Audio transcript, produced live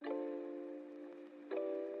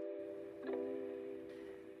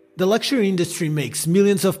The luxury industry makes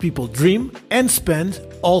millions of people dream and spend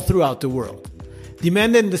all throughout the world.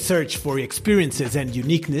 Demand and the search for experiences and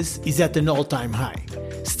uniqueness is at an all-time high.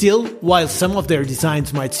 Still, while some of their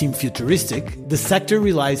designs might seem futuristic, the sector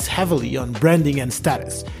relies heavily on branding and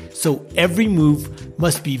status, so every move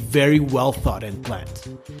must be very well thought and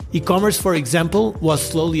planned. E-commerce, for example, was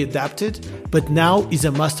slowly adapted, but now is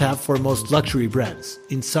a must-have for most luxury brands,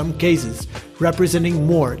 in some cases representing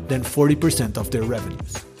more than 40% of their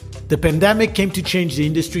revenues. The pandemic came to change the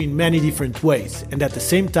industry in many different ways, and at the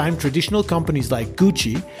same time, traditional companies like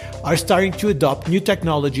Gucci are starting to adopt new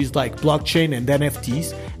technologies like blockchain and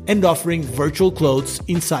NFTs and offering virtual clothes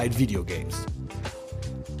inside video games.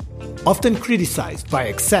 Often criticized by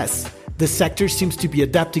excess, the sector seems to be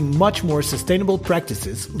adapting much more sustainable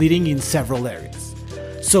practices, leading in several areas.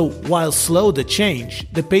 So, while slow the change,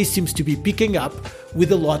 the pace seems to be picking up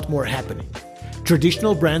with a lot more happening.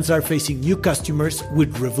 Traditional brands are facing new customers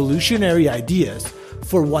with revolutionary ideas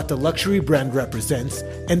for what a luxury brand represents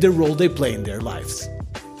and the role they play in their lives.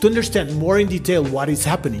 To understand more in detail what is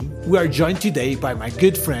happening, we are joined today by my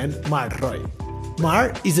good friend Mar Roig.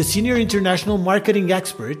 Mar is a senior international marketing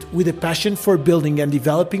expert with a passion for building and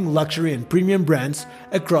developing luxury and premium brands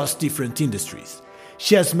across different industries.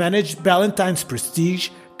 She has managed Ballantine's Prestige,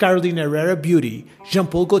 Caroline Herrera Beauty, Jean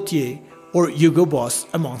Paul Gaultier, or Hugo Boss,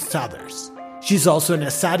 amongst others. She's also an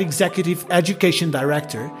Assad Executive Education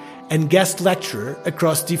Director and guest lecturer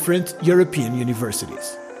across different European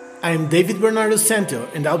universities. I am David Bernardo Santo,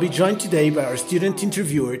 and I'll be joined today by our student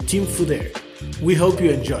interviewer, Tim Fuder. We hope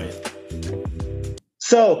you enjoy it.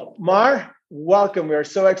 So, Mar, welcome. We are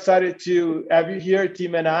so excited to have you here,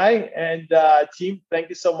 Tim and I. And Tim, thank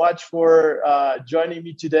you so much for joining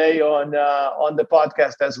me today on the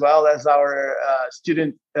podcast, as well as our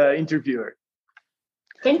student interviewer.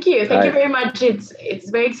 Thank you. Thank you very much.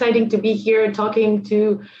 It's very exciting to be here talking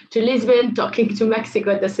to Lisbon, talking to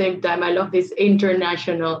Mexico at the same time. I love this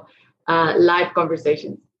international live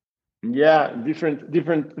conversations. Yeah,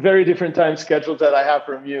 very different time schedules that I have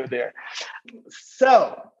from you there.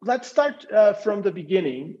 So let's start from the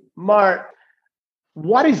beginning. Mar,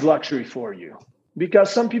 what is luxury for you?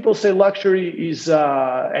 Because some people say luxury is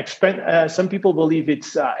some people believe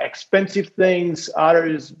it's expensive things.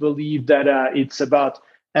 Others believe that it's about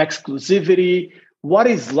exclusivity. What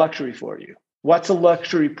is luxury for you? What's a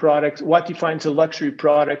luxury product? What defines a luxury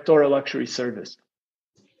product or a luxury service?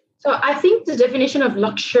 So I think the definition of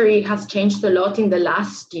luxury has changed a lot in the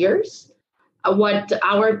last years. What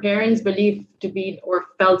our parents believed to be or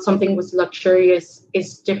felt something was luxurious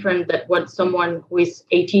is different than what someone who is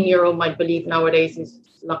 18-year-old might believe nowadays is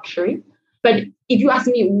luxury. But if you ask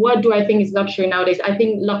me, what do I think is luxury nowadays? I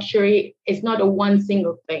think luxury is not a one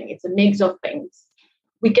single thing. It's a mix of things.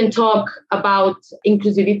 We can talk about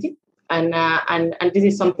inclusivity, and this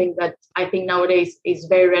is something that I think nowadays is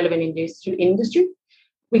very relevant in this industry.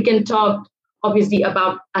 We can talk, obviously,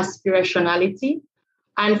 about aspirationality.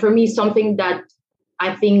 And for me, something that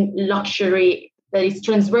I think luxury that is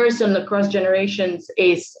transversal across generations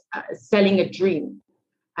is selling a dream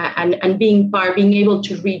and being able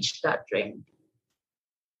to reach that dream.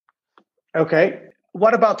 Okay.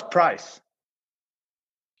 What about price?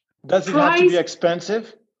 Does it have to be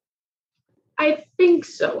expensive? I think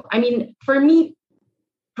so. I mean, for me,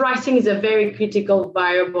 pricing is a very critical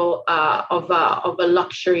variable of a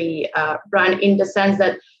luxury brand, in the sense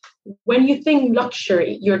that when you think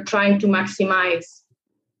luxury, you're trying to maximize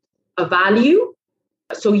a value.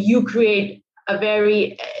 So you create a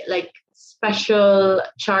very special,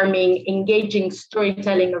 charming, engaging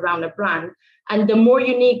storytelling around a brand. And the more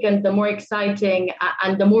unique and the more exciting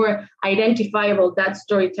and the more identifiable that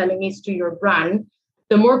storytelling is to your brand,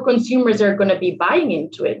 the more consumers are going to be buying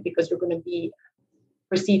into it because you're going to be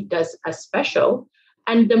perceived as special.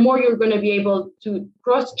 And the more you're going to be able to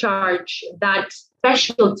cross-charge that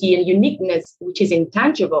specialty and uniqueness, which is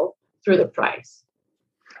intangible, through the price.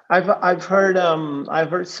 I've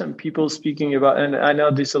heard some people speaking about, and I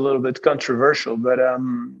know this is a little bit controversial, but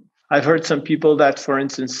I've heard some people that, for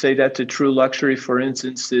instance, say that the true luxury, for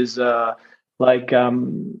instance, is it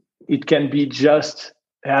can be just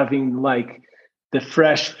having the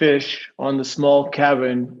fresh fish on the small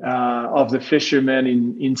cabin of the fisherman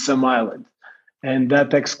in some island. And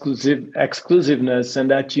that exclusiveness and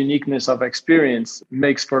that uniqueness of experience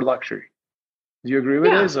makes for luxury. Do you agree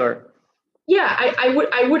with this, or? Yeah,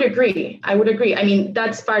 I would agree. I mean,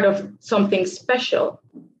 that's part of something special,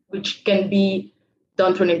 which can be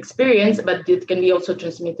done through an experience, but it can be also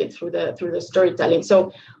transmitted through the storytelling.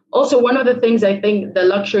 So also one of the things I think the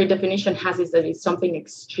luxury definition has is that it's something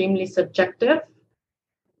extremely subjective.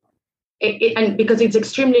 And because it's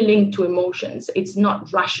extremely linked to emotions, it's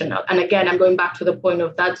not rational. And again, I'm going back to the point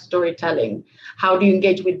of that storytelling. How do you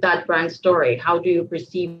engage with that brand story? How do you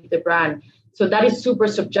perceive the brand? So that is super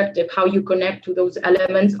subjective, how you connect to those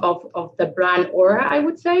elements of the brand aura, I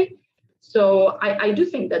would say. So I do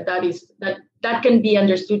think that can be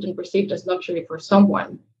understood and perceived as luxury for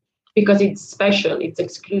someone because it's special, it's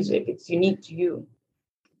exclusive, it's unique to you.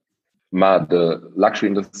 Ma, the luxury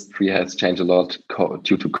industry has changed a lot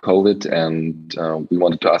due to COVID, and we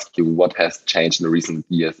wanted to ask you what has changed in the recent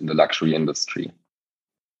years in the luxury industry.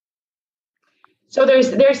 So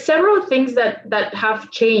there's several things that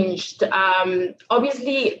have changed.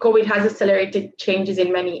 Obviously, COVID has accelerated changes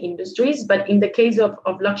in many industries, but in the case of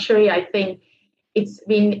luxury, I think it's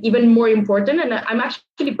been even more important. And I'm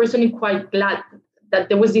actually personally quite glad that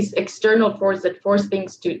there was this external force that forced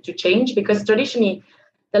things to change, because traditionally,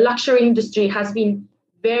 the luxury industry has been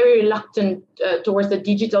very reluctant towards the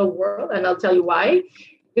digital world, and I'll tell you why.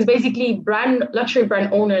 Because basically, luxury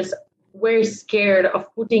brand owners were scared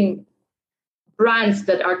of putting brands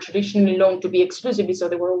that are traditionally known to be exclusively, so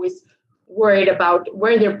they were always worried about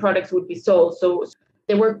where their products would be sold. So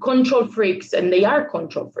they were control freaks, and they are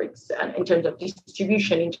control freaks in terms of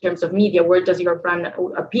distribution, in terms of media. Where does your brand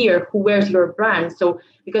appear? Who wears your brand? So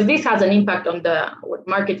because this has an impact on what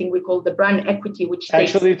marketing we call the brand equity, which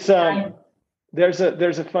actually it's there's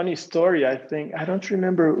a funny story. I think I don't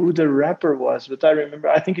remember who the rapper was, but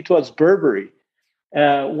I think it was Burberry.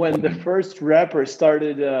 When the first rapper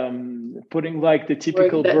started putting like the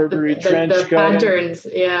typical Burberry trench coat patterns,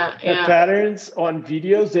 patterns on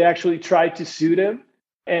videos, they actually tried to sue them,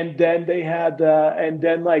 and then they had, and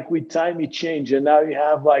then like with time it changed, and now you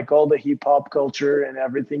have like all the hip hop culture and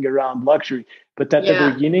everything around luxury. But at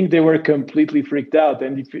the beginning, they were completely freaked out,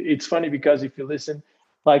 and it's funny because if you listen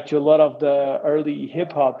like to a lot of the early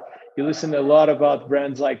hip hop, you listen a lot about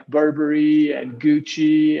brands like Burberry and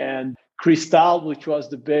Gucci and Cristal, which was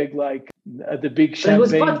the big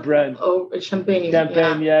champagne brand. Oh, champagne.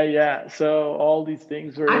 Yeah. So all these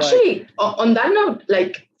things were actually on that note,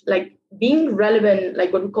 like being relevant,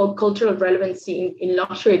 like what we call cultural relevancy in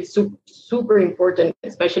luxury, it's super important,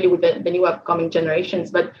 especially with the new upcoming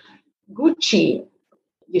generations. But Gucci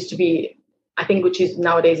used to be, I think Gucci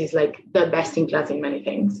nowadays is like the best in class in many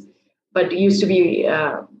things, but it used to be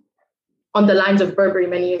on the lines of Burberry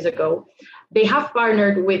many years ago. They have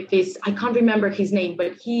partnered with this, I can't remember his name,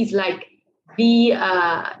 but he's like the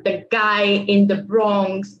guy in the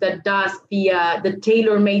Bronx that does the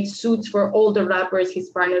tailor-made suits for all the rappers. He's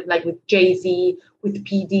partnered like with Jay-Z, with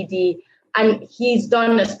P. Diddy, and he's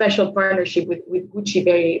done a special partnership with Gucci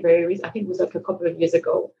very, very recently. I think it was like a couple of years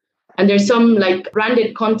ago. And there's some like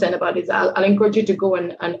branded content about it. I'll encourage you to go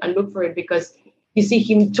and look for it, because you see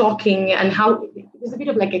him talking and how there's a bit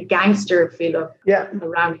of like a gangster feel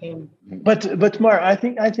around him. But Mar, I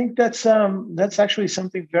think that's actually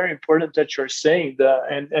something very important that you're saying.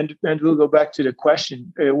 And we'll go back to the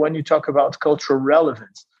question when you talk about cultural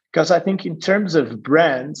relevance, because I think in terms of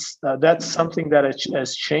brands, that's something that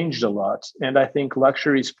has changed a lot. And I think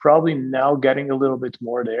luxury is probably now getting a little bit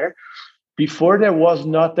more there. Before, there was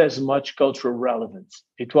not as much cultural relevance.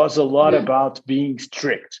 It was a lot about being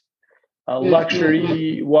strict.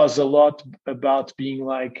 Luxury was a lot about being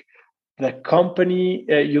like the company.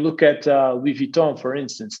 You look at Louis Vuitton, for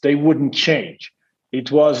instance, they wouldn't change. It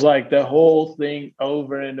was like the whole thing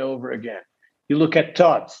over and over again. You look at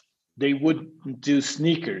Tod's, they wouldn't do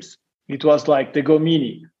sneakers. It was like the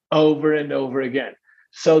Gomini over and over again.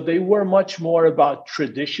 So they were much more about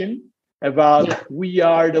tradition, about we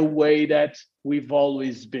are the way that we've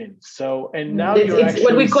always been. So, and now it's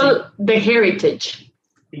what we call the heritage.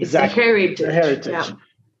 Exactly. It's the heritage. Yeah.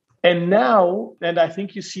 And now, and I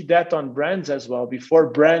think you see that on brands as well. Before,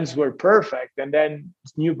 brands were perfect, and then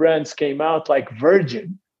new brands came out like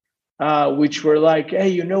Virgin, which were like, hey,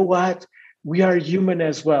 you know what? We are human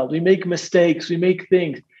as well. We make mistakes, we make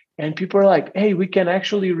things. And people are like, hey, we can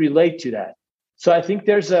actually relate to that. So I think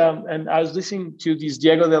there's and I was listening to this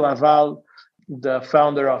Diego de Laval, the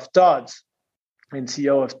founder of Tod's and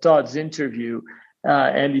CEO of Tod's interview.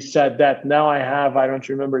 And he said that now I don't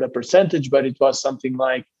remember the percentage, but it was something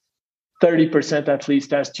like 30% at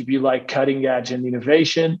least has to be like cutting edge and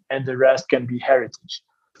innovation, and the rest can be heritage.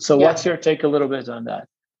 So what's your take a little bit on that?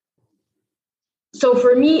 So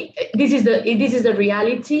for me, this is the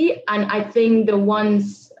reality. And I think the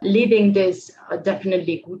ones leading this are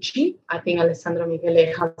definitely Gucci. I think Alessandro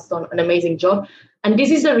Michele has done an amazing job. And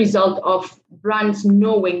this is a result of brands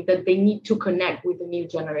knowing that they need to connect with the new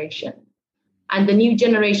generation. And the new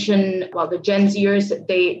generation, well, the Gen Zers,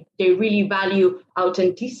 they really value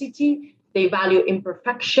authenticity. They value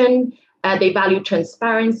imperfection. They value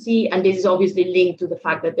transparency, and this is obviously linked to the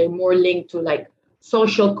fact that they're more linked to like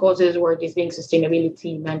social causes, where this being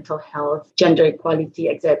sustainability, mental health, gender equality,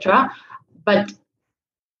 etc. But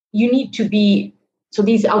you need to be, so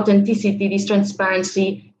this authenticity, this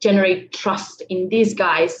transparency generate trust in these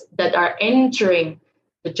guys that are entering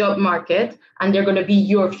the job market, and they're going to be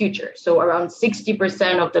your future. So around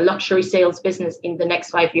 60% of the luxury sales business in the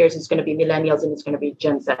next 5 years is going to be millennials, and it's going to be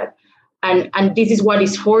Gen Z. And this is what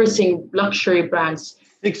is forcing luxury brands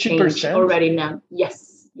 60% already now. Yes.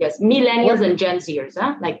 Millennials and Gen Zers,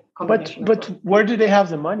 like combination. But where do they have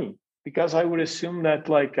the money? Because I would assume that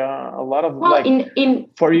like a lot of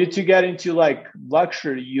for you to get into like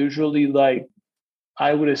luxury, usually like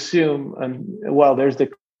I would assume, and well, there's the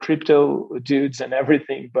crypto dudes and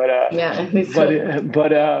everything, but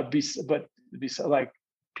like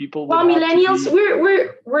people. Well, millennials,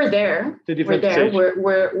 we're there. We're there.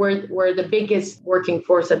 We're the biggest working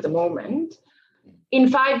force at the moment. In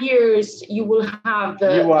 5 years, you will have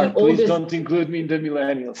the Please oldest. Don't include me in the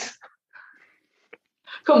millennials.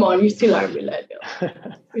 Come on, you still are millennial.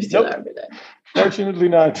 You still are millennial. Fortunately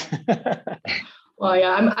not. Well,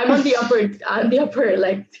 yeah, I'm on the upper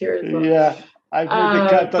like tier as well. Yeah, I've made the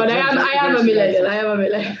cut. But I am a millennial.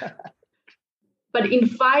 But in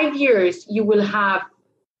 5 years, you will have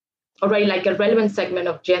already like a relevant segment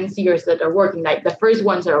of Gen Zers that are working. Like the first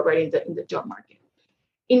ones are already in the job market.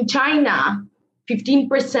 In China,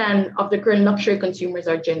 15% of the current luxury consumers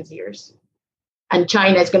are Gen Zers. And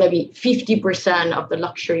China is going to be 50% of the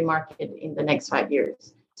luxury market in the next 5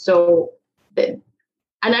 years. So, and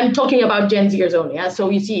I'm talking about Gen Zers only. Yeah? So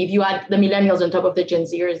you see, if you add the millennials on top of the Gen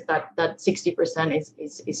Zers, that 60%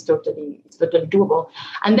 is totally doable.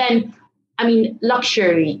 And then, I mean,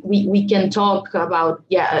 luxury, we can talk about,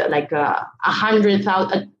 like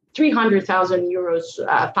 300,000 euros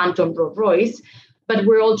Phantom Rolls Royce. But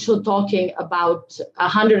we're also talking about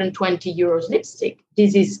 120 euros lipstick.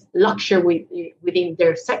 This is luxury within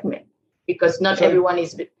their segment, because not everyone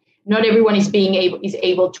is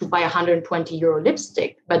able to buy 120 euro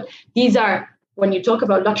lipstick. But these are, when you talk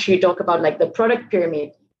about luxury, you talk about like the product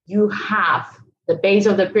pyramid. You have the base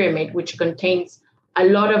of the pyramid, which contains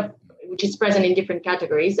which is present in different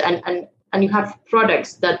categories, and you have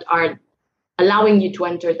products that are allowing you to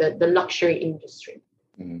enter the luxury industry.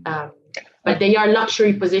 Mm-hmm. But they are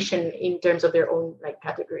luxury positioned in terms of their own like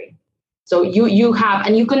category. So you have,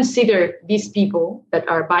 and you consider these people that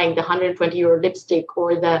are buying the 120 euro lipstick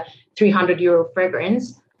or the 300 euro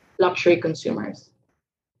fragrance luxury consumers.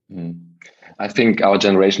 I think our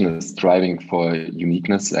generation is striving for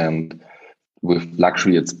uniqueness, and with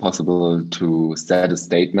luxury, it's possible to set a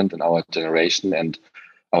statement in our generation. And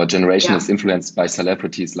our generation is influenced by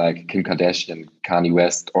celebrities like Kim Kardashian, Kanye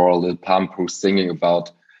West, or Lil Pump, who's singing about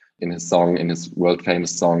in his world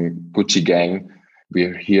famous song Gucci Gang.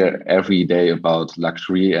 We hear every day about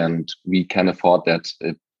luxury, and we can afford that.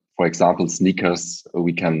 For example, sneakers,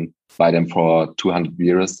 we can buy them for 200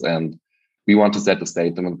 euros, and we want to set a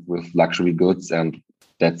statement with luxury goods, and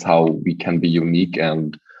that's how we can be unique.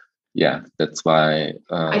 And that's why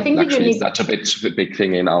I think luxury is such a big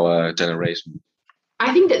thing in our generation.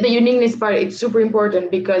 I think that the uniqueness part is super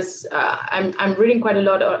important, because I'm reading quite a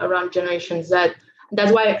lot around Generation Z.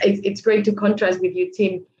 That's why it's great to contrast with you,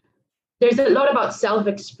 Tim. There's a lot about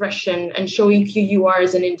self-expression and showing who you are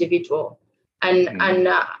as an individual. And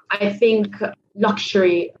I think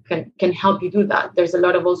luxury can help you do that. There's a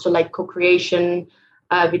lot of also like co-creation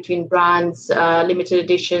between brands, limited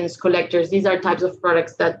editions, collectors. These are types of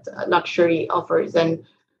products that luxury offers. And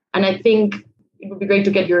I think it would be great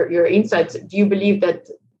to get your insights. Do you believe that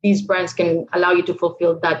these brands can allow you to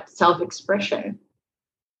fulfill that self-expression?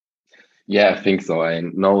 Yeah, I think so. I have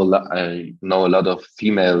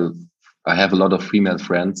a lot of female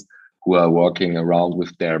friends who are walking around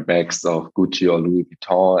with their bags of Gucci or Louis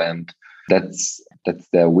Vuitton, and that's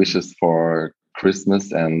their wishes for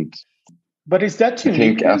Christmas. And but is that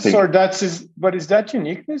uniqueness, but is that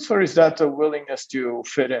uniqueness, or is that a willingness to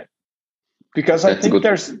fit in? Because I think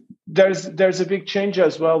there's a big change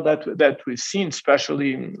as well that we've seen,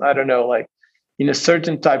 especially in, I don't know, like in a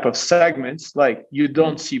certain type of segments, like you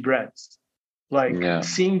don't see brands. Like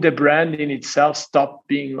seeing the brand in itself stop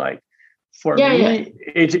being like, for me,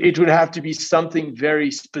 it would have to be something very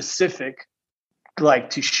specific, like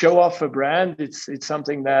to show off a brand. It's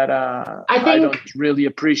something that I don't really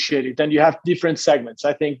appreciate it. Then you have different segments.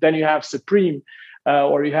 I think then you have Supreme,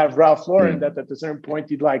 or you have Ralph Lauren that at a certain point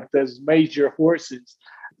you like those major horses.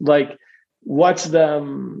 Like, what's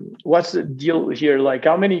the deal here? Like,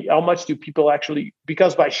 how much do people actually?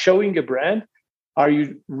 Because by showing a brand, are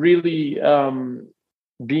you really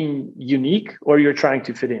being unique, or you're trying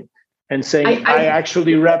to fit in? and saying, I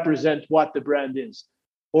actually represent what the brand is,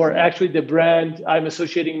 or actually the brand, I'm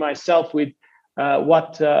associating myself with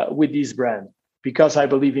with this brand because I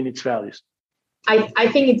believe in its values? I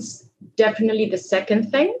think it's definitely the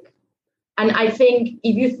second thing. And I think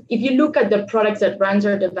if you look at the products that brands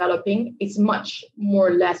are developing, it's much more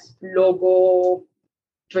or less logo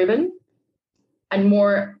driven and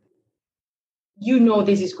more,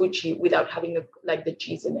 this is Gucci without having the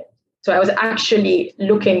cheese in it. So I was actually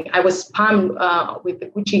I was spammed with the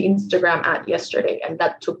Gucci Instagram ad yesterday, and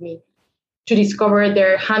that took me to discover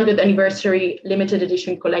their 100th anniversary limited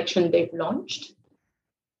edition collection they've launched.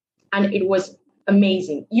 And it was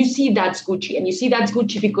amazing. You see that's Gucci, and you see that's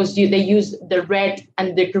Gucci because they use the red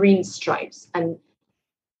and the green stripes. And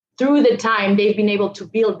through the time, they've been able to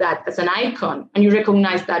build that as an icon, and you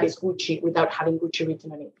recognize that is Gucci without having Gucci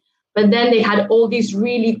written on it. But then they had all these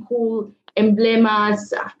really cool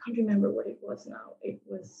emblemas. I can't remember what it was now. It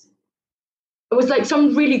was like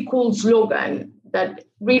some really cool slogan that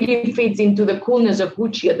really fits into the coolness of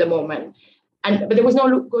Gucci at the moment. But there was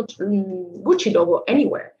no Gucci logo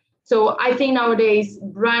anywhere. So I think nowadays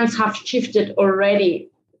brands have shifted already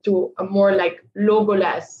to a more like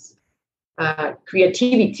logo-less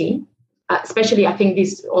creativity. Especially, I think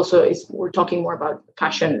this also we're talking more about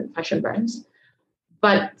fashion brands.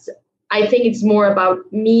 But I think it's more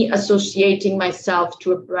about me associating myself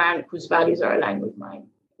to a brand whose values are aligned with mine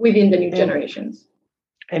within the new generations.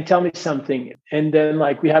 And tell me something. And then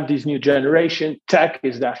we have this new generation. Tech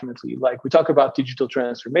is definitely we talk about digital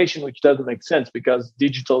transformation, which doesn't make sense because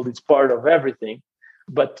digital is part of everything.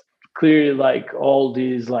 But clearly all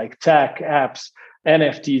these tech apps,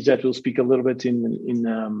 NFTs that we'll speak a little bit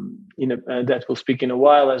that we'll speak in a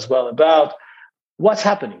while as well about what's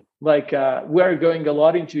happening. We're going a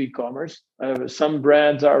lot into e-commerce. Some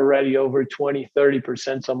brands are already over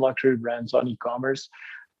 20-30%, some luxury brands on e-commerce.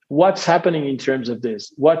 What's happening in terms of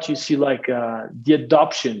this? What you see the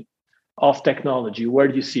adoption of technology? Where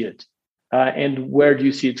do you see it? And where do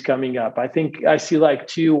you see it coming up? I think I see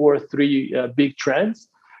 2 or 3 big trends.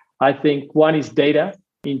 I think one is data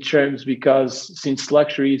in terms because since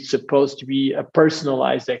luxury is supposed to be a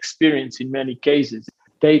personalized experience in many cases,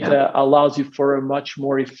 data allows you for a much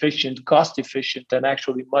more efficient, cost-efficient, and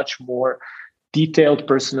actually much more detailed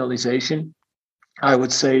personalization. I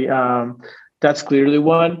would say that's clearly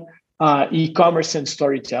one. E-commerce and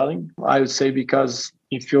storytelling, I would say, because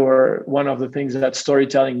if you're one of the things that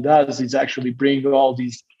storytelling does is actually bring all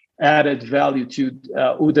these added value to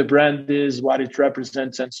who the brand is, what it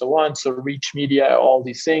represents, and so on. So rich media, all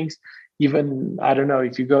these things. Even, I don't know,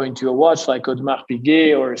 if you go into a watch like Audemars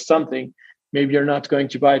Piguet or something, maybe you're not going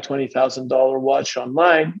to buy a $20,000 watch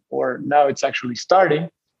online, or now it's actually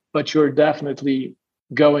starting, but you're definitely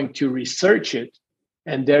going to research it.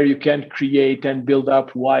 And there you can create and build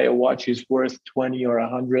up why a watch is worth 20 or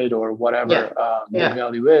 100 or whatever the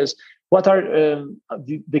value is. What are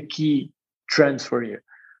the key trends for you?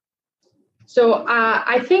 So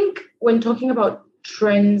I think when talking about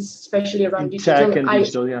trends, especially around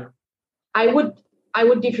digital, I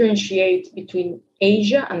would differentiate between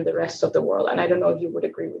Asia and the rest of the world. And I don't know if you would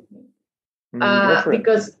agree with me.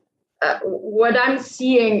 Because what I'm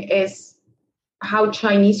seeing is how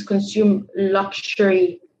Chinese consume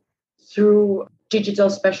luxury through digital,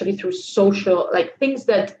 especially through social, things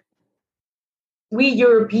that we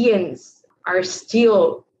Europeans are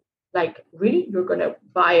still really? You're going to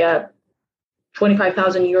buy a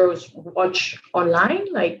 25,000 euros watch online?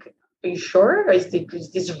 Are you sure? Is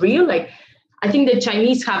this real? I think the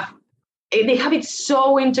Chinese have it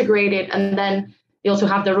so integrated, and then they also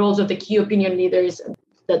have the roles of the key opinion leaders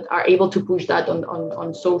that are able to push that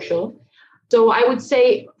on social. So I would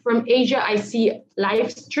say from Asia, I see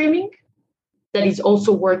live streaming that is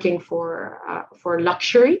also working for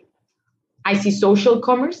luxury. I see social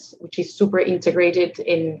commerce, which is super integrated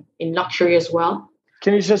in luxury as well.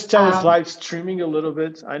 Can you just tell us live streaming a little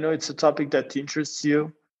bit? I know it's a topic that interests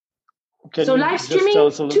you. So live streaming,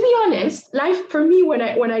 to be honest, for me, when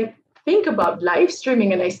I think about live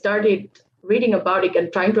streaming and I started reading about it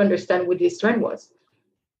and trying to understand what this trend was,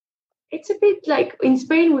 it's a bit like in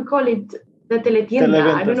Spain, we call it the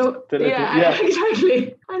teletienda. I don't know.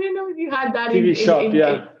 Exactly. I don't know if you had that TV shop.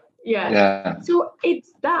 Yeah. So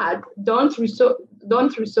it's that done through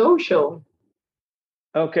social.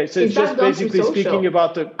 Okay, so it's just basically speaking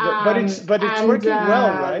about but it's working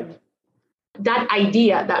well, right? That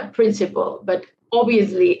idea, that principle, but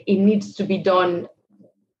obviously it needs to be done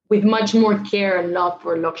with much more care and love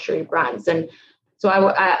for luxury brands. And so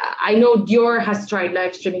I know Dior has tried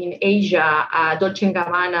live streaming in Asia, Dolce &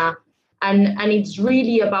 Gabbana, and it's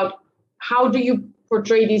really about how do you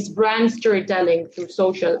portray this brand storytelling through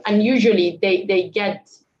social, and usually they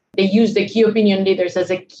use the key opinion leaders as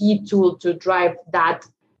a key tool to drive that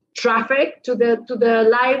traffic to the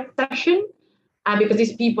live session, because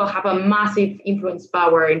these people have a massive influence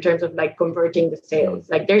power in terms of like converting the sales.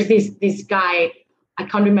 Like there's this guy, I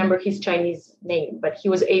can't remember his Chinese name, but he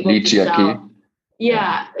was able to sell.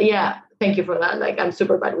 Yeah. Thank you for that. Like I'm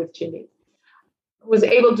super bad with Chinese. Was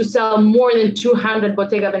able to sell more than 200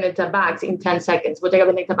 Bottega Veneta bags in 10 seconds. Bottega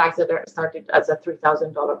Veneta bags that are started as a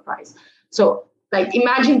 $3,000 price. So like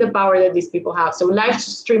imagine the power that these people have. So live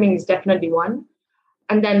streaming is definitely one.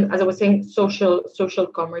 And then, as I was saying, social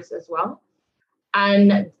commerce as well.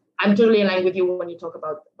 And I'm totally aligned with you when you talk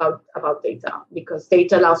about data, because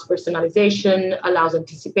data allows personalization, allows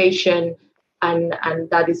anticipation, and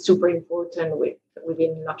that is super important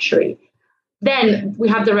within luxury. Then we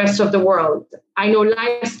have the rest of the world. I know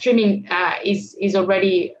live streaming is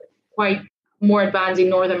already quite more advanced in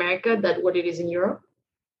North America than what it is in Europe.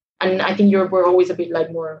 And I think Europe, we're always a bit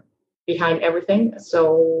like more behind everything.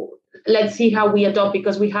 So let's see how we adopt,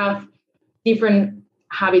 because we have different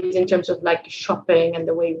habits in terms of like shopping and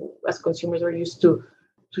the way as consumers are used to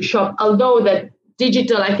shop. Although that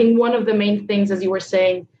digital, I think one of the main things, as you were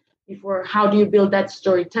saying before, how do you build that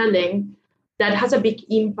storytelling? That has a big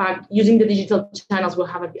impact. Using the digital channels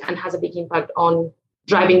has a big impact on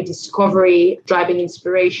driving discovery, driving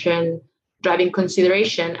inspiration, driving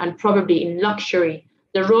consideration, and probably in luxury.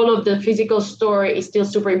 The role of the physical store is still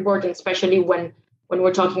super important, especially when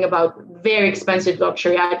we're talking about very expensive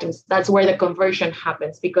luxury items. That's where the conversion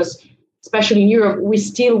happens, because especially in Europe, we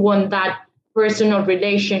still want that personal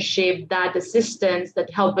relationship, that assistance that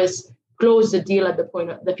help us close the deal at the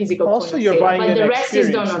point of the physical also point of you're sale. buying But an the rest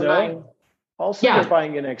is done experience, online. No? Also, you're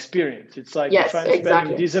buying an experience. It's like, yes, if I'm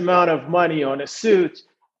spending this amount of money on a suit,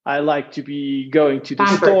 I like to be going to the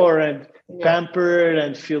store and pampered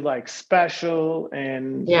and feel like special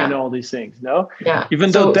and all these things. No,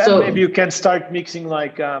 even though maybe you can start mixing.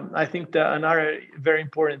 Like I think another very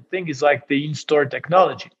important thing is like the in-store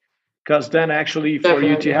technology, because then actually for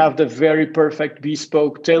you to have the very perfect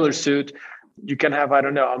bespoke tailor suit, you can have, I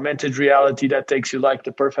don't know, augmented reality that takes you like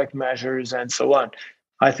the perfect measures and so on.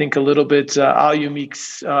 I think a little bit how you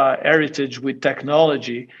mix heritage with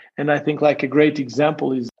technology. And I think like a great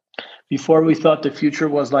example is, before we thought the future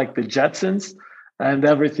was like the Jetsons and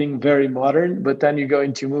everything very modern, but then you go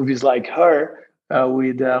into movies like Her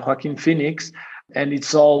with Joaquin Phoenix, and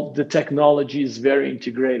it's all, the technology is very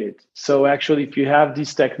integrated. So actually, if you have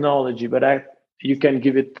this technology, but you can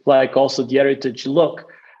give it like also the heritage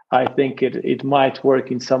look, I think it might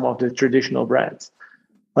work in some of the traditional brands.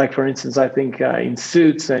 Like, for instance, I think in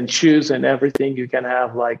suits and shoes and everything, you can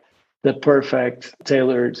have like the perfect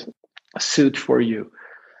tailored suit for you.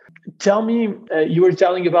 Tell me, you were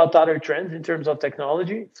telling about other trends in terms of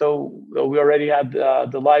technology. So we already had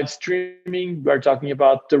the live streaming. We're talking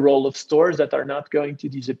about the role of stores that are not going to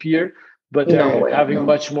disappear, but they're having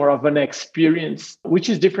much more of an experience, which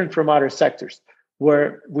is different from other sectors,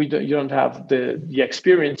 where you don't have the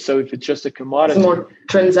experience. So if it's just a commodity, it's more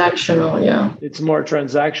transactional. Yeah, it's more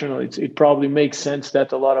transactional. It probably makes sense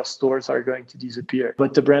that a lot of stores are going to disappear,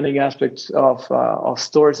 but the branding aspects of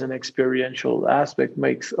stores and experiential aspect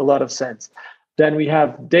makes a lot of sense. Then we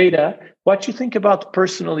have data. What do you think about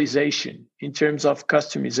personalization in terms of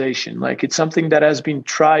customization? Like, it's something that has been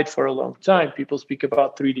tried for a long time. People speak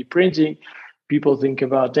about 3D printing. People think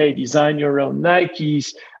about, hey, design your own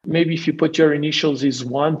Nikes. Maybe if you put your initials is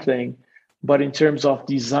one thing, but in terms of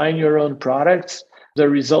design your own products, the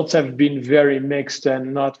results have been very mixed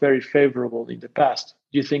and not very favorable in the past.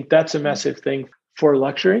 Do you think that's a massive thing for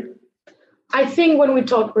luxury? I think when we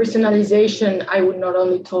talk personalization, I would not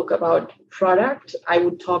only talk about product, I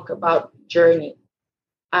would talk about journey.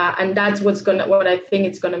 And that's what I think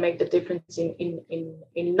it's gonna make the difference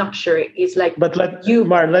in luxury. Is like,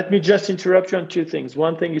 Mar, let me just interrupt you on two things.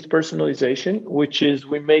 One thing is personalization, which is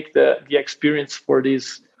we make the experience for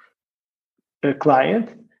this client,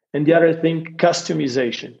 and the other thing,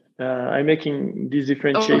 customization. I'm making this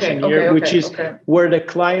differentiation which is where the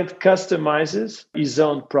client customizes his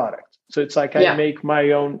own product. So it's like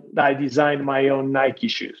I design my own Nike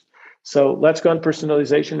shoes. So let's go on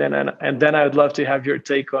personalization, and then I would love to have your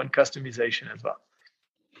take on customization as well.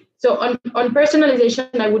 So on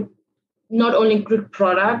personalization, I would not only include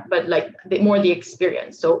product, but like more the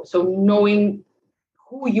experience. So knowing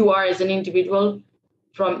who you are as an individual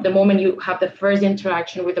from the moment you have the first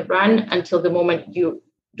interaction with the brand until the moment you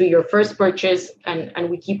do your first purchase, and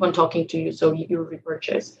we keep on talking to you, so you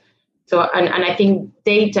repurchase. So and I think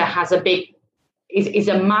data has is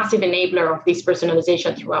a massive enabler of this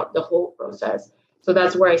personalization throughout the whole process. So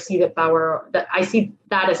that's where I see the power. That I see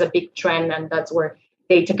that as a big trend, and that's where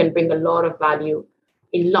data can bring a lot of value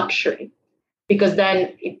in luxury, because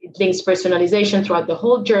then it links personalization throughout the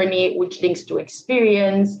whole journey, which links to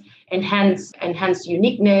experience, enhance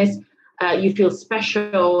uniqueness. You feel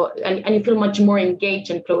special, and you feel much more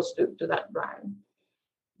engaged and close to that brand.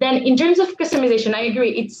 Then in terms of customization, I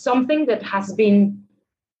agree. It's something that has been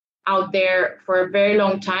out there for a very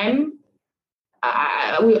long time.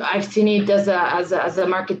 I've seen it as a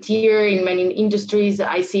marketeer in many industries.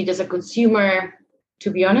 I see it as a consumer. To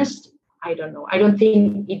be honest, I don't know. I don't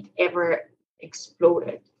think it ever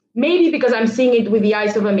exploded. Maybe because I'm seeing it with the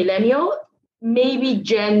eyes of a millennial. Maybe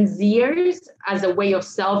Gen Zers as a way of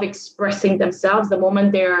self-expressing themselves. The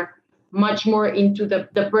moment they're much more into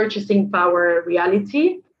the purchasing power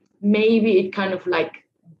reality, maybe it kind of like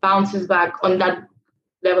bounces back on that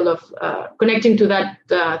level of connecting to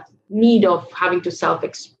that need of having to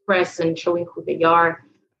self-express and showing who they are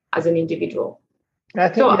as an individual. I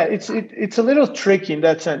think it's a little tricky in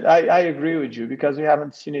that sense. I agree with you, because we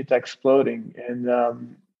haven't seen it exploding, and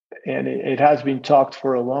it has been talked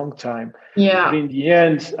for a long time. Yeah. But in the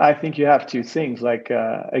end, I think you have two things. Like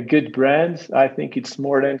a good brand, I think it's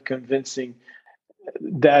more than convincing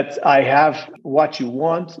that I have what you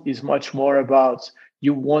want, is much more about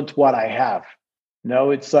you want what I have.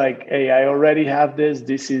 No, it's like, hey, I already have this.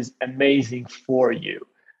 This is amazing for you.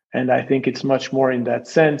 And I think it's much more in that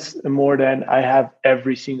sense, more than I have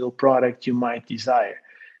every single product you might desire.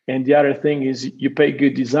 And the other thing is you pay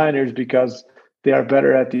good designers because they are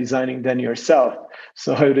better at designing than yourself.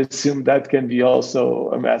 So I would assume that can be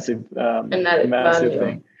also a massive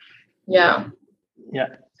thing. Yeah. Yeah.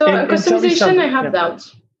 So customization, I have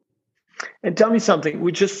doubts. And tell me something.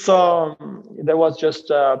 We just saw, there was just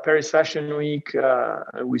Paris Fashion Week.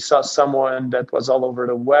 We saw someone that was all over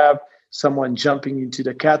the web, someone jumping into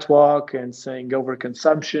the catwalk and saying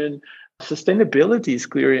overconsumption. Sustainability is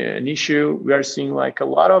clearly an issue. We are seeing like a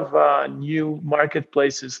lot of new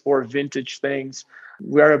marketplaces for vintage things.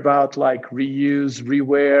 We are about like reuse,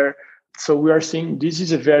 rewear. So we are seeing this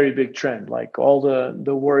is a very big trend, like all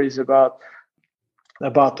the worries about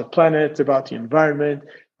the planet, about the environment.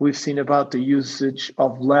 We've seen about the usage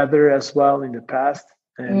of leather as well in the past,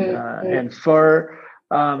 and fur.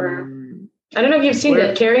 I don't know if you've seen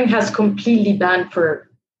that Kering has completely banned for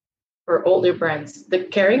older brands. The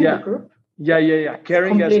Kering, the group. Yeah.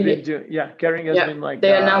 Kering has been like.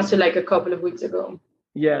 They announced it like a couple of weeks ago.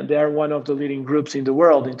 Yeah, they are one of the leading groups in the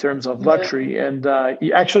world in terms of luxury. Yeah. And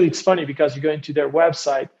actually, it's funny because you go into their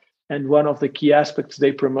website, and one of the key aspects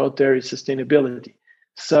they promote there is sustainability.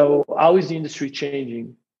 So how is the industry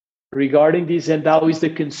changing regarding this, and how is the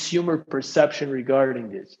consumer perception regarding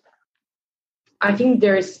this? I think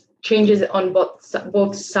there's changes on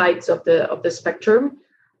both sides of the spectrum,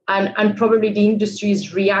 and probably the industry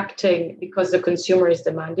is reacting because the consumer is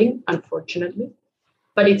demanding, unfortunately,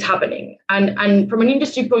 but it's happening. And from an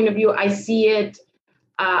industry point of view, I see it.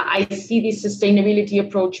 I see this sustainability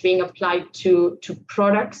approach being applied to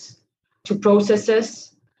products, to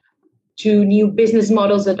processes, to new business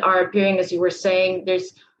models that are appearing, as you were saying.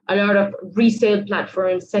 There's a lot of resale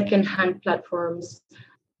platforms, secondhand platforms,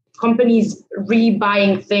 companies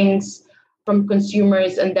rebuying things from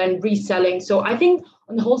consumers and then reselling. So I think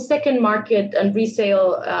on the whole second market and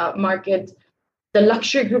resale market, the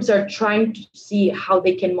luxury groups are trying to see how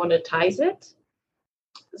they can monetize it.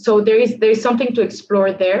 So there is something to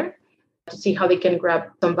explore there, to see how they can grab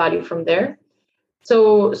some value from there.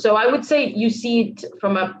 So I would say you see it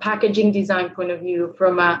from a packaging design point of view,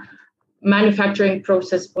 from a manufacturing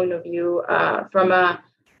process point of view, from a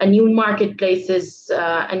new marketplaces,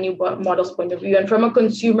 a new models point of view, and from a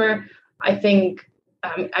consumer, I think,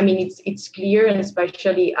 it's clear, and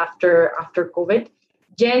especially after COVID,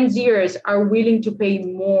 Gen Zers are willing to pay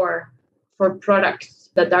more for products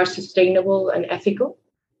that are sustainable and ethical.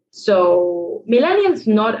 So millennials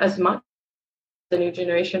not as much, the new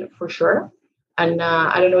generation for sure. And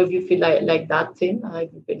I don't know if you feel like that, Tim.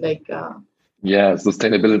 You feel like. Yeah,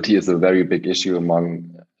 sustainability is a very big issue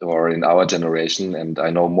in our generation. And I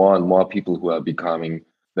know more and more people who are becoming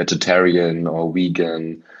vegetarian or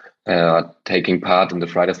vegan, taking part in the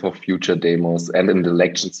Fridays for Future demos, and in the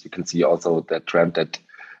elections. You can see also that trend, that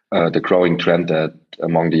the growing trend that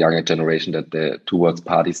among the younger generation, that towards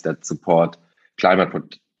parties that support climate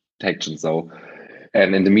protection. So,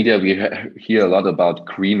 and in the media, we hear a lot about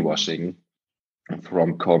greenwashing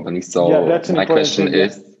from companies. So my question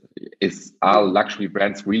is are luxury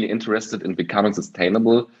brands really interested in becoming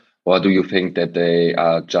sustainable, or do you think that they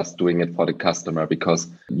are just doing it for the customer? Because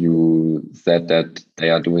you said that they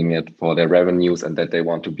are doing it for their revenues and that they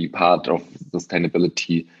want to be part of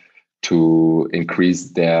sustainability to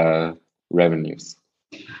increase their revenues?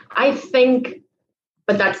 I think,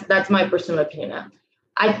 but that's my personal opinion.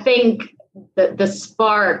 I think the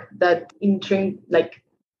spark that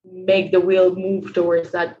make the wheel move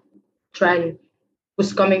towards that trend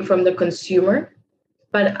was coming from the consumer.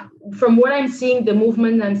 But from what I'm seeing, the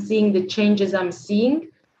movement I'm seeing, the changes I'm seeing,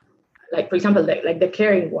 like for example, like the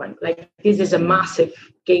caring one, like this is a massive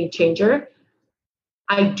game changer.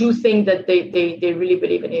 I do think that they really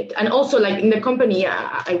believe in it. And also like in the company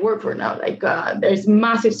I work for now, like there's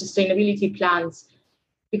massive sustainability plans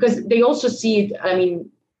because they also see it. I mean,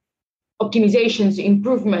 optimizations,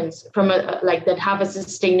 improvements from like that have a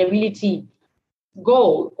sustainability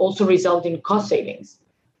goal also result in cost savings.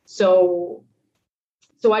 So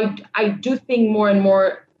I do think more and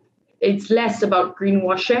more it's less about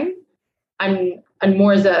greenwashing and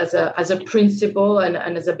more as a principle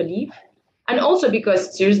and as a belief. And also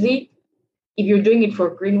because seriously, if you're doing it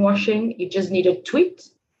for greenwashing, you just need a tweet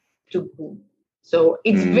to boom. So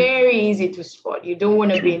it's very easy to spot. You don't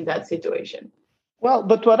want to be in that situation. Well,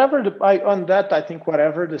 but I think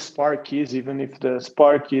whatever the spark is, even if the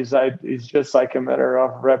spark is just like a matter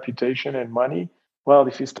of reputation and money. Well,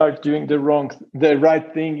 if you start doing the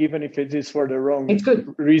right thing, even if it is for the wrong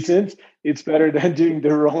reasons, it's better than doing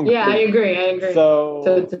the wrong thing. I agree. So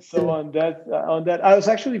on that, I was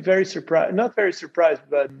actually very surprised. Not very surprised,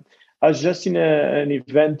 but I was just in an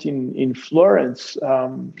event in Florence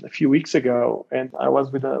a few weeks ago, and I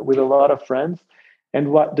was with a lot of friends.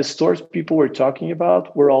 And what the stores people were talking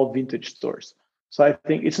about were all vintage stores. So I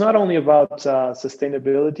think it's not only about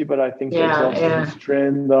sustainability, but I think there's also this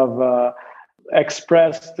trend of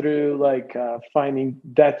expressed through like finding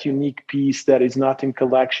that unique piece that is not in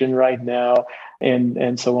collection right now,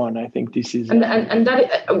 and so on. I think this is and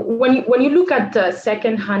that when you look at the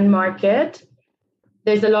second-hand market,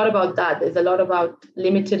 there's a lot about that. There's a lot about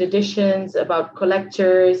limited editions, about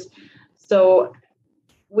collectors. So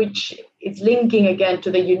which is linking again to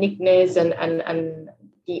the uniqueness and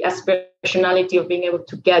the aspirationality of being able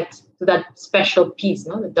to get to that special piece,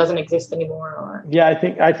 no, that doesn't exist anymore. Yeah,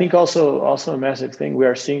 I think also a massive thing we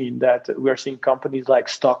are seeing companies like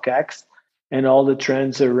StockX and all the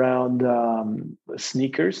trends around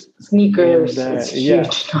sneakers. And,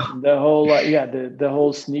 the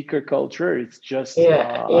whole sneaker culture. It's just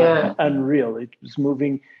unreal. It was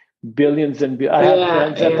moving billions and I have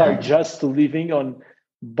friends that are just living on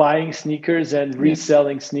buying sneakers and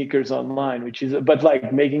reselling sneakers online, which is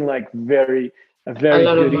making like a very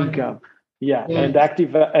good income. And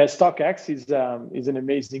active StockX is an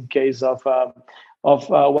amazing case of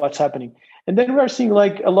what's happening. And then we're seeing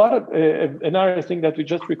like a lot of another thing that we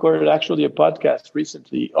just recorded actually a podcast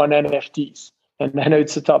recently on NFTs, and I know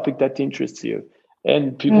it's a topic that interests you,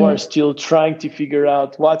 and people are still trying to figure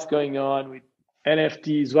out what's going on with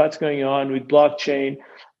NFTs, what's going on with blockchain.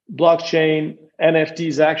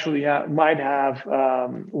 NFTs actually might have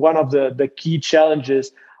one of the key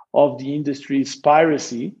challenges of the industry is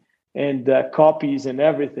piracy and copies and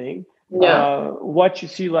everything. What you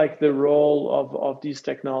see like the role of these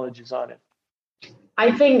technologies on it?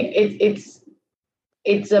 I think it's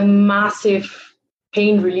a massive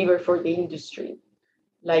pain reliever for the industry.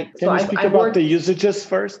 Like, can you speak about the usages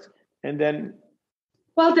first, and then?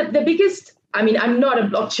 Well, the biggest. I mean, I'm not a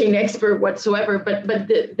blockchain expert whatsoever, but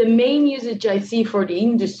the main usage I see for the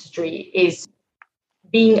industry is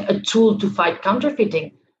being a tool to fight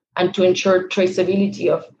counterfeiting and to ensure traceability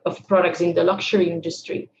of products in the luxury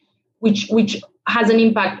industry, which has an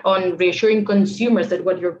impact on reassuring consumers that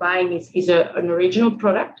what you're buying is an original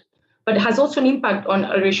product, but has also an impact on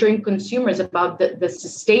reassuring consumers about the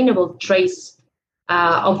sustainable trace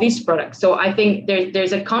of these products. So I think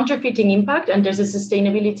there's a counterfeiting impact and there's a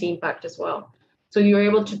sustainability impact as well. So you're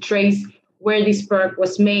able to trace where this product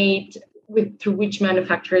was made, through which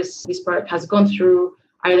manufacturers this product has gone through.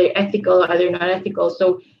 Are they ethical? Are they not ethical?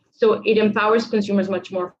 So it empowers consumers much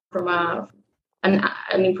more from an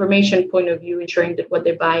information point of view, ensuring that what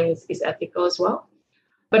they're buying is ethical as well.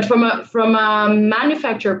 But from a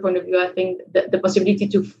manufacturer point of view, I think the possibility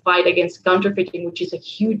to fight against counterfeiting, which is a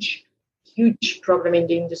huge problem in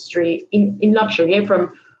the industry, in luxury,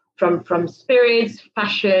 from spirits,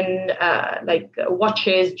 fashion, like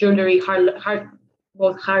watches, jewelry,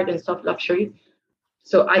 both hard and soft luxury.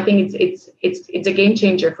 So I think it's a game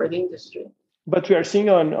changer for the industry. But we are seeing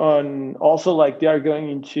on also like they are going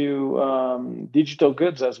into digital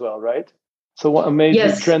goods as well, right? So one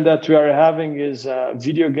amazing trend that we are having is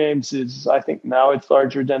video games is, I think now it's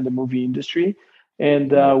larger than the movie industry.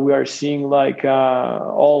 And we are seeing like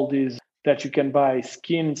all these that you can buy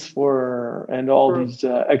skins for and all these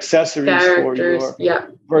accessories for your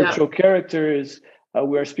virtual characters.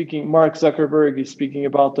 Mark Zuckerberg is speaking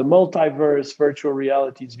about the multiverse, virtual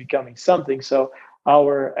reality is becoming something. So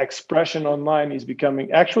our expression online is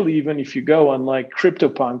becoming, actually, even if you go on like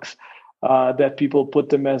CryptoPunks, that people put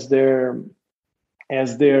them as their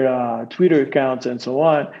Twitter accounts and so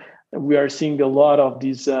on, we are seeing a lot of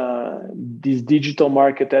these digital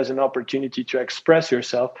market as an opportunity to express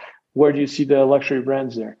yourself. Where do you see the luxury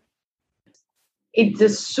brands there? It's a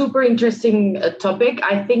super interesting topic.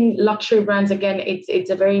 I think luxury brands, again, it's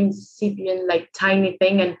a very incipient, like tiny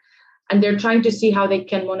thing, and they're trying to see how they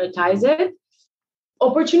can monetize it.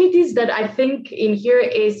 Opportunities that I think in here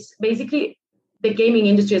is basically the gaming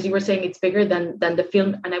industry, as you were saying, it's bigger than the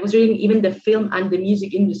film. And I was reading even the film and the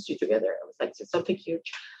music industry together. I was like, it's something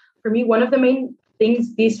huge. For me, one of the main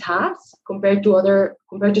things this has compared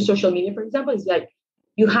to social media, for example, is like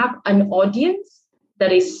you have an audience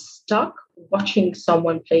that is stuck watching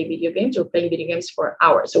someone play video games or playing video games for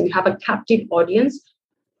hours. So we have a captive audience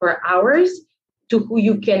for hours to who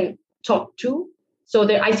you can talk to. So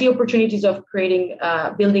there, I see opportunities of creating,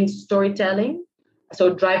 building storytelling,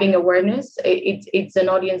 so driving awareness. It's an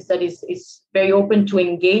audience that is very open to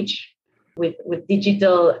engage with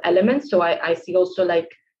digital elements. So I see also like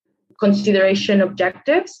consideration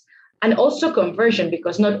objectives and also conversion,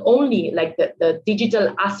 because not only like the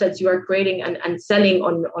digital assets you are creating and selling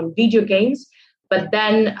on video games, but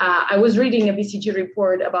then I was reading a BCG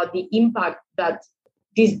report about the impact that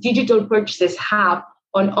these digital purchases have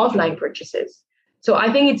on offline purchases. So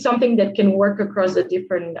I think it's something that can work across the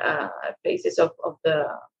different phases of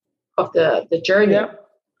the journey,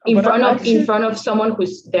 in front of someone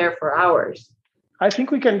who's there for hours. I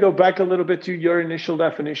think we can go back a little bit to your initial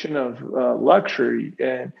definition of luxury,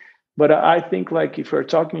 but I think like if we're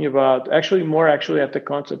talking about at the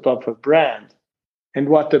concept of a brand and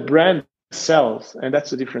what the brand sells, and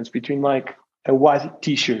that's the difference between like a white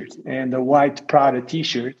T-shirt and a white Prada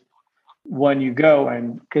T-shirt. When you go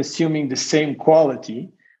and consuming the same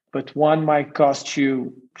quality, but one might cost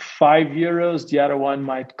you €5, the other one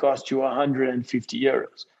might cost you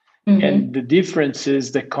 €150. Mm-hmm. And the difference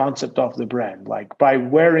is the concept of the brand. Like by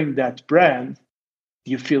wearing that brand,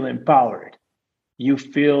 you feel empowered. You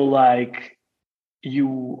feel like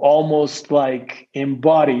you almost like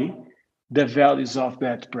embody the values of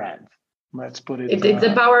that brand. Let's put it. It's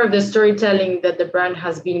the power of the storytelling that the brand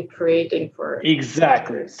has been creating for.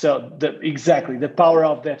 Exactly. So the power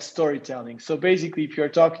of that storytelling. So basically, if you're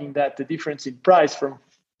talking that the difference in price from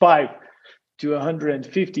 5 to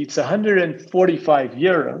 150, it's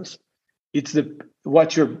 €145. It's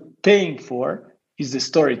what you're paying for is the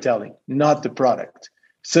storytelling, not the product.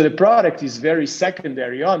 So the product is very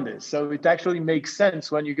secondary on this. So it actually makes sense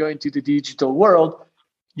when you go into the digital world.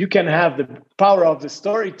 You can have the power of the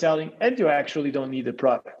storytelling and you actually don't need the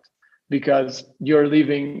product because you're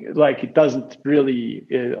living like it doesn't really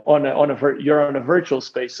you're on a virtual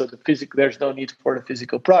space. So there's no need for the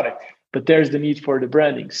physical product, but there's the need for the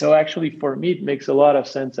branding. So actually for me, it makes a lot of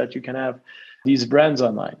sense that you can have these brands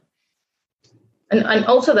online. And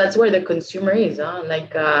also that's where the consumer is. I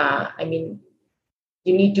mean,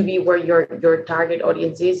 you need to be where your target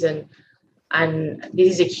audience is. And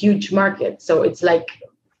this is a huge market. So it's like,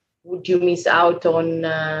 would you miss out on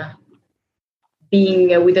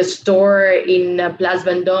being with a store in Place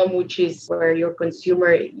Vendôme, which is where your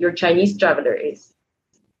Chinese traveler is?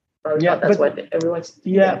 Probably not. That's what everyone's.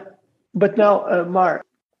 Yeah. But now, Mar,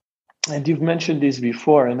 and you've mentioned this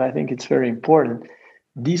before, and I think it's very important.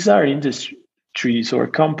 These are industries or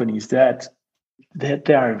companies that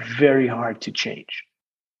they are very hard to change.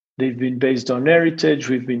 They've been based on heritage.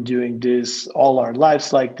 We've been doing this all our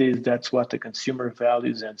lives like this. That's what the consumer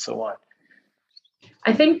values and so on.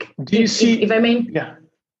 I think, do you see? If I may, yeah,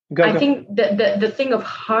 I think the thing of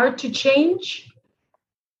hard to change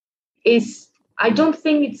is, I don't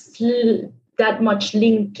think it's that much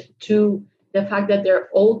linked to the fact that they're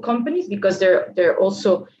old companies, because they're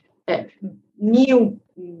also new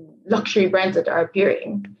luxury brands that are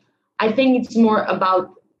appearing. I think it's more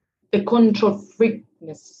about the control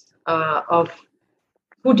freakness of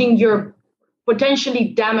potentially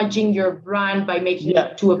damaging your brand by making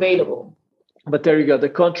it too available. But there you go. The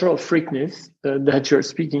control freakness that you're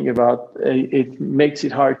speaking about, it makes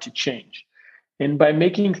it hard to change. And by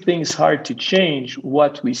making things hard to change,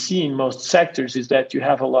 what we see in most sectors is that you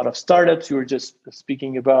have a lot of startups. You were just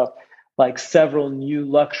speaking about like several new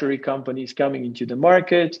luxury companies coming into the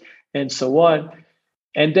market and so on.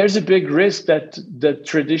 And there's a big risk that the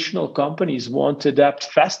traditional companies won't adapt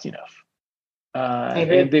fast enough.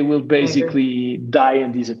 And they will basically die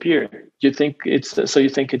and disappear. You think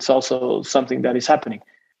it's also something that is happening?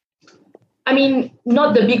 I mean,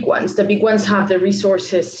 not the big ones. The big ones have the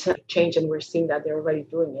resources to change, and we're seeing that they're already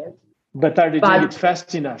doing it. But are they doing it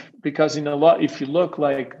fast enough? Because if you look,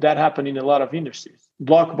 like that happened in a lot of industries.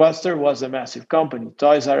 Blockbuster was a massive company.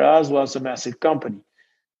 Toys R Us was a massive company,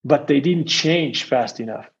 but they didn't change fast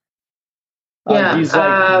enough. Are these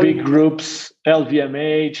like big groups,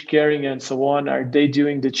 LVMH, Kering, and so on, are they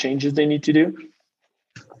doing the changes they need to do?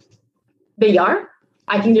 They are.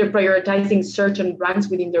 I think they're prioritizing certain brands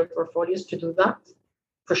within their portfolios to do that,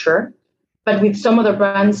 for sure. But with some other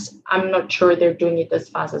brands, I'm not sure they're doing it as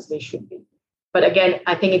fast as they should be. But again,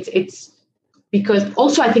 I think it's because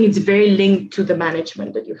also I think it's very linked to the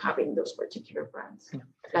management that you have in those particular brands.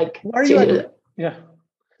 Like, what are you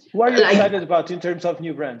excited about in terms of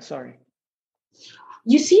new brands? Sorry.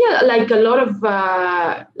 You see a lot of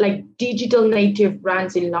digital native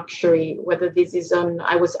brands in luxury, whether this is on,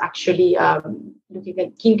 I was actually looking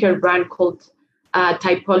at skincare brand called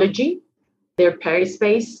Typology. They're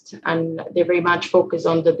Paris-based, and they're very much focused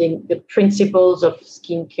on the principles of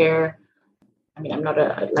skincare. I mean, I'm not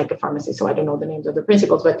a pharmacist, so I don't know the names of the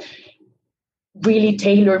principles, but really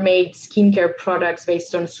tailor-made skincare products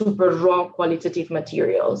based on super raw qualitative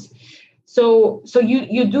materials. So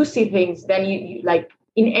you do see things. Then you like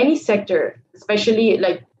in any sector, especially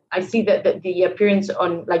like I see that the appearance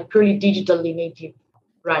on like purely digitally native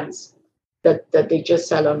brands that they just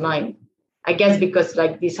sell online. I guess because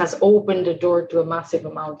like this has opened the door to a massive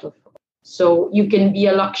amount of. So you can be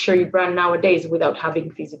a luxury brand nowadays without having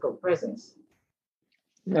physical presence.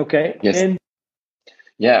 Okay. Yes.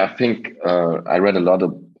 Yeah, I think I read a lot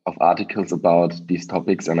of articles about these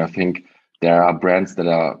topics, and I think there are brands that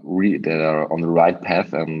are on the right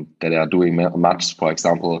path and that are doing much. For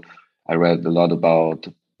example, I read a lot about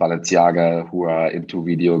Balenciaga, who are into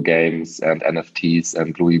video games and NFTs,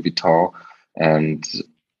 and Louis Vuitton, and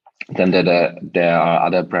then there are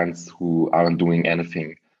other brands who aren't doing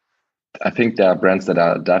anything. I think there are brands that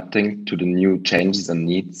are adapting to the new changes and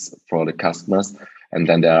needs for the customers, and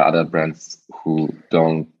then there are other brands who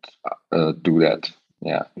don't do that.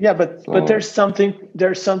 Yeah, but there's something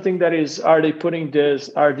that is, are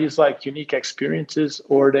these like unique experiences,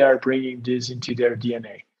 or they are bringing this into their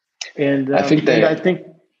DNA? And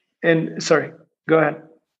sorry, go ahead.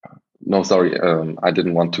 No, sorry, I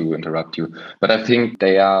didn't want to interrupt you, but I think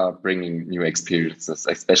they are bringing new experiences,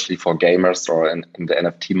 especially for gamers or in the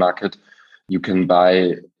NFT market. You can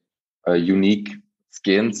buy unique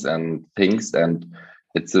skins and things, and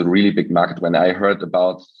it's a really big market. When I heard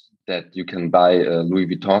about that you can buy a Louis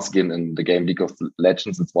Vuitton skin in the game League of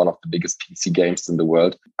Legends, it's one of the biggest PC games in the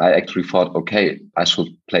world, I actually thought, okay, I should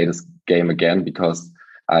play this game again, because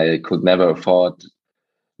I could never afford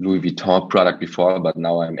Louis Vuitton product before, but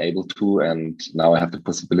now I'm able to, and now I have the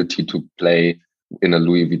possibility to play in a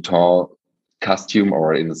Louis Vuitton costume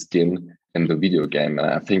or in a skin in the video game. And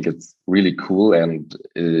I think it's really cool, and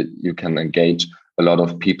you can engage a lot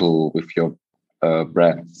of people with your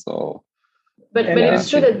brand. So, but it's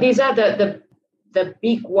true that these are the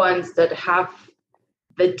big ones that have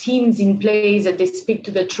the teams in place, and they speak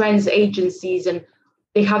to the trends agencies, and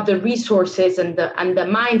they have the resources and the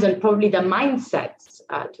minds and probably the mindsets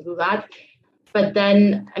to do that. But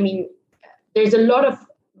then, I mean, there's a lot of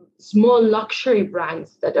small luxury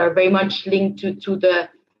brands that are very much linked to the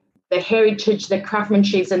heritage, the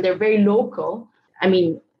craftsmanship, and they're very local. I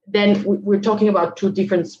mean, then we're talking about two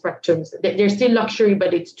different spectrums. They're still luxury,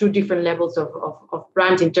 but it's two different levels of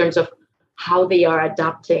brands in terms of how they are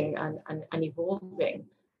adapting and evolving.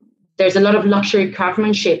 There's a lot of luxury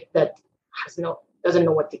craftsmanship that doesn't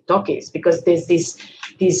know what TikTok is, because there's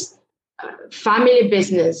this family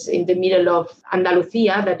business in the middle of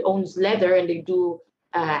Andalusia that owns leather, and they do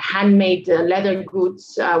handmade leather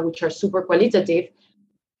goods, which are super qualitative.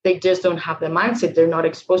 They just don't have the mindset. They're not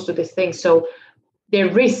exposed to these things. So they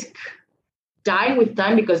risk dying with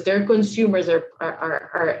time because their consumers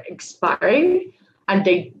are expiring, and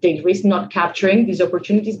they risk not capturing these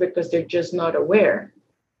opportunities because they're just not aware.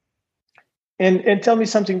 And tell me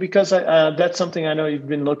something, because that's something I know you've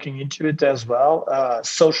been looking into it as well.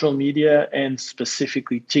 Social media, and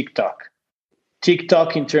specifically TikTok.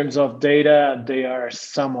 TikTok, in terms of data, they are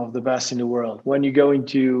some of the best in the world. When you go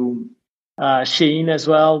into Shein as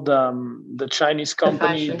well, the Chinese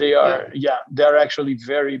company, they're actually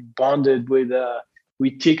very bonded with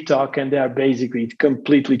TikTok, and they are basically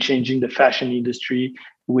completely changing the fashion industry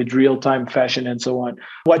with real-time fashion and so on.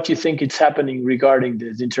 What do you think is happening regarding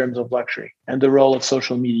this in terms of luxury and the role of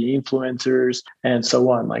social media influencers and so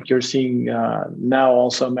on? Like, you're seeing now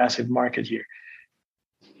also a massive market here.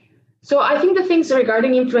 So I think the things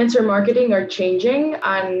regarding influencer marketing are changing,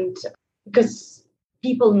 and because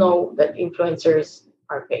people know that influencers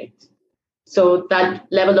are paid. So that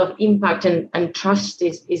level of impact and trust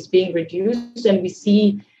is being reduced. And we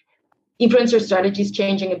see influencer strategies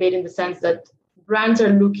changing a bit in the sense that brands are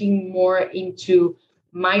looking more into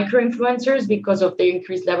micro-influencers because of the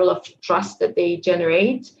increased level of trust that they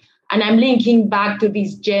generate. And I'm linking back to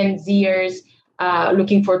these Gen Zers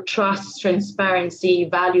looking for trust, transparency,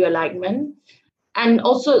 value alignment. And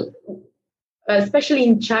also, especially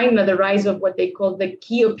in China, the rise of what they call the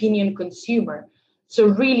key opinion consumer. So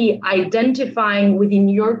really identifying within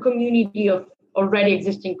your community of already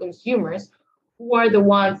existing consumers who are the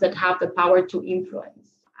ones that have the power to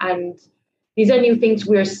influence. And these are new things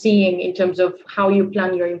we're seeing in terms of how you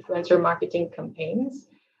plan your influencer marketing campaigns.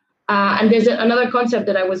 And there's another concept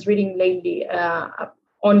that I was reading lately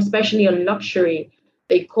especially on luxury.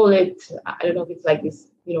 They call it, I don't know if it's like this,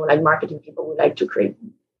 like marketing people would like to create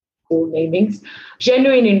cool namings,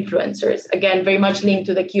 genuine influencers, again, very much linked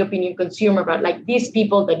to the key opinion consumer, but like these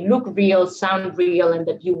people that look real, sound real, and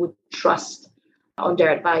that you would trust on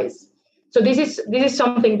their advice. So this is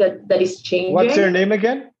something that is changing. What's their name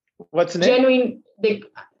again? What's the name? Genuine,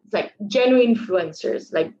 like genuine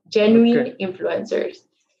influencers, like genuine influencers.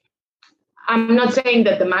 I'm not saying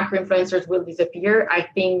that the macro influencers will disappear. I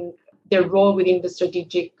think their role within an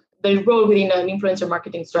influencer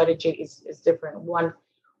marketing strategy is different.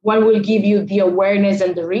 One will give you the awareness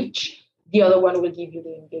and the reach. The other one will give you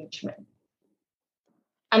the engagement.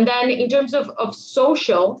 And then in terms of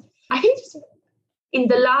social, I think in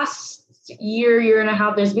the last year and a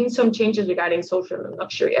half, there's been some changes regarding social and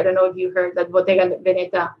luxury. I don't know if you heard that Bottega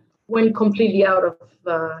Veneta went completely out of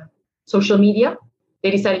social media. They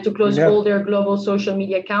decided to close all their global social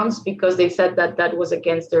media accounts because they said that was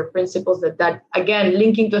against their principles. That again,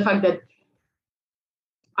 linking to the fact that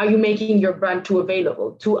are you making your brand too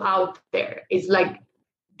available, too out there? It's like,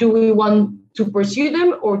 do we want to pursue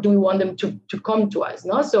them or do we want them to come to us?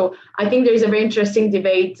 No, so I think there is a very interesting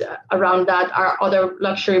debate around that. Are other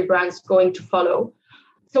luxury brands going to follow?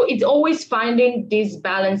 So it's always finding this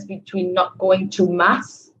balance between not going too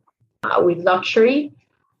mass with luxury.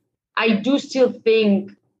 I do still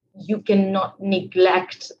think you cannot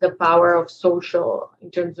neglect the power of social in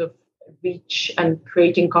terms of reach and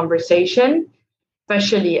creating conversation,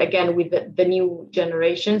 especially again with the new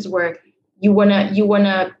generations where you wanna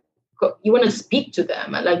speak to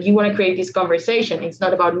them, like you want to create this conversation. It's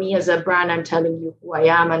not about me as a brand. I'm telling you who I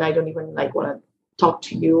am, and I don't even like want to talk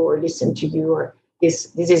to you or listen to you. Or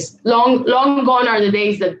this is long gone are the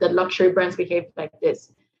days that the luxury brands behave like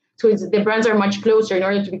this. So the brands are much closer. In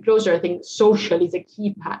order to be closer, I think social is a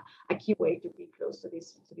key way to be close to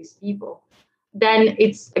these people. Then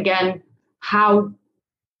it's again how.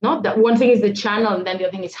 Not that one thing is the channel, and then the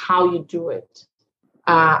other thing is how you do it.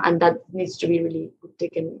 And that needs to be really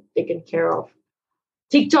taken care of.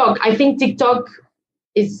 TikTok, I think TikTok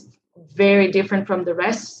is very different from the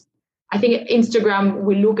rest. I think Instagram,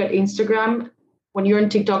 we look at Instagram. When you're on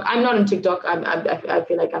TikTok, I'm not on TikTok. I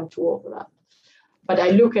feel like I'm too old for that. But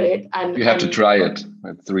I look at it and you have to try it.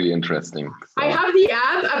 It's really interesting. So. I have the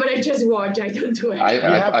app, but I just watch. I don't do it.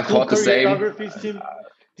 I thought the same. I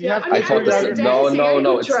thought the same.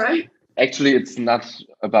 No. Actually, it's not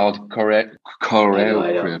about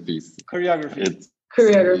choreographies.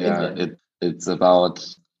 It's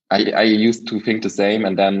about. I used to think the same,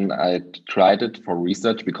 and then I tried it for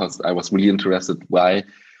research because I was really interested why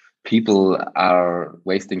people are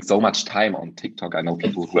wasting so much time on TikTok. I know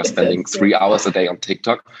people who are spending 3 hours a day on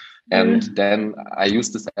TikTok. And then I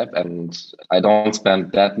use this app and I don't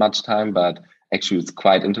spend that much time, but actually it's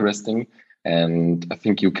quite interesting. And I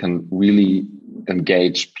think you can really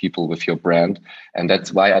engage people with your brand. And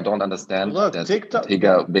that's why I don't understand that TikTok,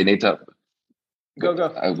 Bottega Veneta,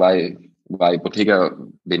 why Bottega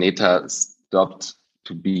Veneta stopped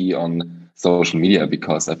to be on social media,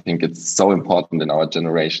 because I think it's so important in our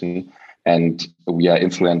generation and we are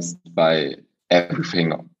influenced by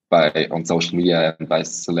everything on social media and by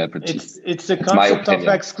celebrities. It's the concept of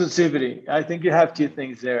exclusivity. I think you have two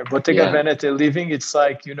things there. Bottega Veneta leaving, it's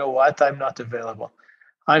like, you know what, I'm not available.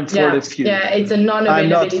 I'm for the few. Yeah, it's a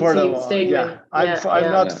non-availability statement. Yeah.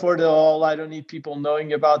 I'm not for the all. I don't need people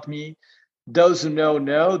knowing about me. Those who know.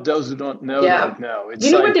 Those who don't know, don't know. It's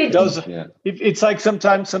you know like what it's like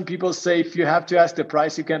sometimes some people say if you have to ask the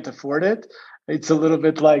price, you can't afford it. It's a little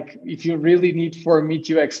bit like if you really need for me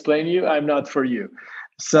to explain you, I'm not for you.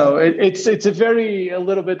 So it's a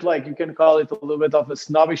little bit like you can call it a little bit of a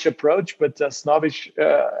snobbish approach, but snobbish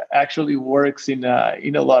actually works in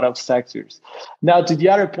a lot of sectors. Now to the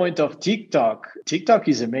other point of TikTok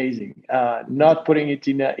is amazing. Not putting it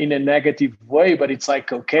in a negative way, but it's like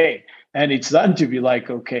cocaine. And it's done to be like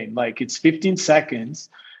cocaine. Like it's 15 seconds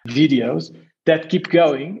videos that keep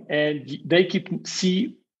going, and they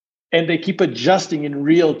keep adjusting in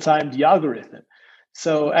real time the algorithm.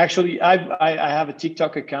 So actually, I have a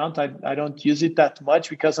TikTok account. I don't use it that much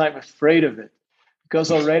because I'm afraid of it. Because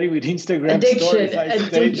already with Instagram stories, I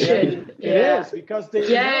stayed there. It is because they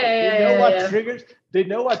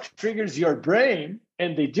know what triggers your brain,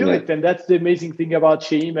 and they do it. And that's the amazing thing about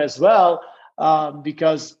Shein as well,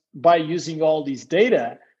 because by using all these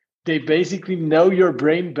data, they basically know your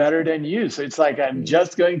brain better than you. So it's like, I'm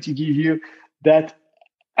just going to give you that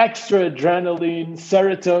extra adrenaline,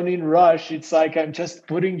 serotonin rush. It's like I'm just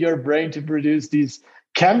putting your brain to produce these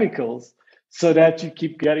chemicals so that you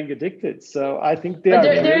keep getting addicted. So I think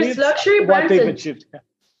there's luxury brands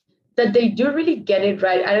that they do really get it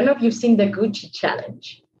right. I don't know if you've seen the Gucci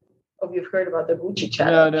challenge, or if you've heard about the Gucci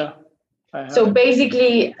challenge. No. So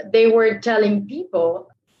basically, they were telling people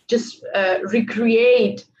just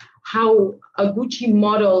recreate how a Gucci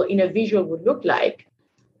model in a visual would look like,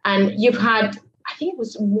 and you've had, I think it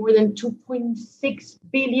was more than 2.6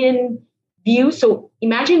 billion views. So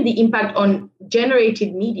imagine the impact on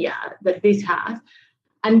generated media that this has.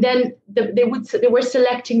 And then they were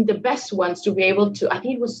selecting the best ones to be able to, I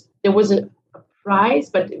think there was a prize,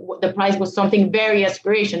 but the prize was something very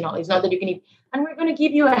aspirational. It's not that you can eat, and we're going to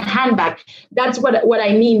give you a handbag. That's what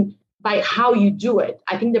I mean by how you do it.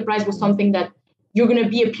 I think the prize was something that you're going to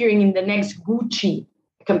be appearing in the next Gucci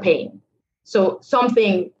campaign. So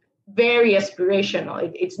something very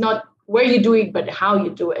aspirational. It's not where you do it, but how you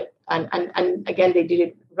do it. And again, they did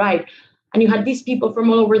it right. And you had these people from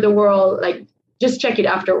all over the world, like, just check it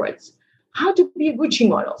afterwards. How to be a Gucci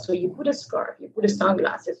model. So you put a scarf, you put a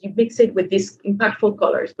sunglasses, you mix it with these impactful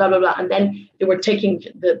colors, blah, blah, blah. And then they were taking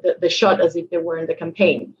the shot as if they were in the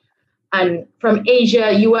campaign. And from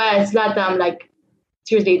Asia, US, Latam, like,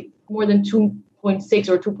 seriously, more than 2.6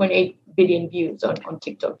 or 2.8 billion views on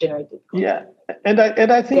TikTok generated. Yeah. And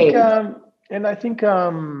I think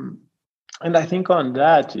on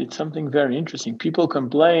that, it's something very interesting. People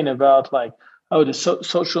complain about, like, oh, the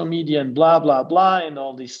social media and blah, blah, blah, and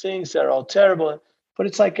all these things, they're all terrible. But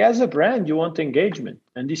it's like, as a brand, you want engagement.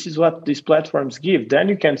 And this is what these platforms give. Then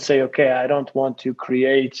you can say, okay, I don't want to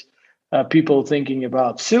create people thinking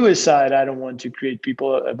about suicide. I don't want to create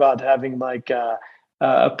people about having like a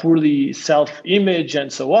poorly self-image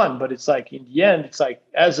and so on. But it's like, in the end, it's like,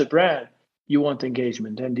 as a brand, you want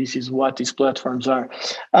engagement. And this is what these platforms are.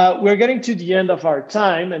 We're getting to the end of our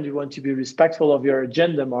time, and we want to be respectful of your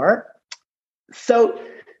agenda, Mar. So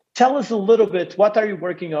tell us a little bit, what are you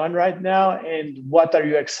working on right now, and what are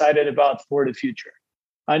you excited about for the future?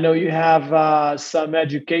 I know you have some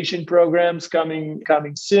education programs coming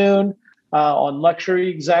soon on luxury,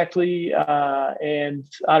 exactly, and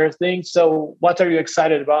other things. So what are you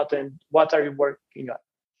excited about, and what are you working on?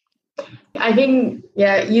 I think,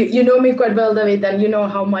 you know me quite well, David, and you know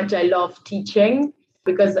how much I love teaching,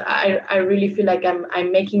 because I really feel like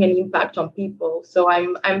I'm making an impact on people. So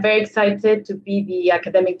I'm very excited to be the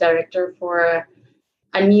academic director for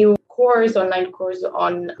a new online course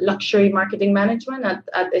on luxury marketing management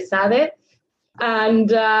at ESADE. And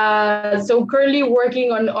so currently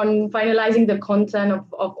working on finalizing the content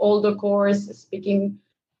of all the course, speaking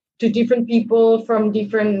to different people from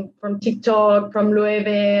TikTok, from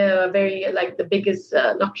Loewe, very like the biggest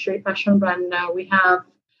luxury fashion brand we have.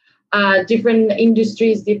 Different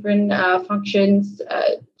industries, different functions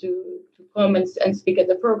to come and speak at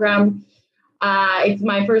the program. It's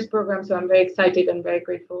my first program, so I'm very excited and very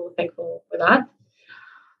grateful, thankful for that.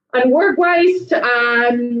 And work-wise,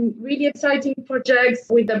 really exciting projects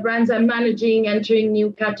with the brands I'm managing, entering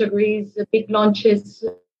new categories, the big launches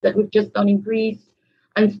that we've just done in Greece,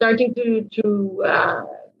 and starting to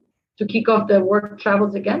kick off the work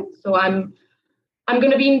travels again. So I'm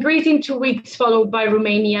going to be in Greece in 2 weeks, followed by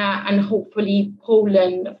Romania and hopefully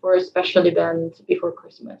Poland for a special event before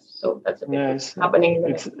Christmas. So that's a big thing happening in the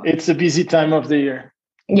next month. It's a busy time of the year.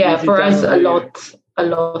 Yeah, for us, a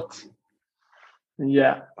lot.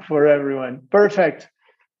 Yeah, for everyone. Perfect.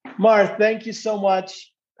 Mar, thank you so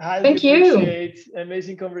much. Thank you. Appreciate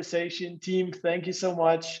amazing conversation. Team, thank you so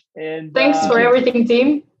much. And thanks for everything,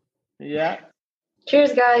 team. Yeah.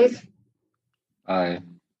 Cheers, guys. Bye.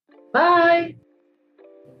 Bye.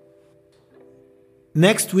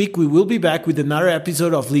 Next week, we will be back with another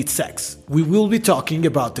episode of Lead Sex. We will be talking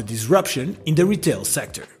about the disruption in the retail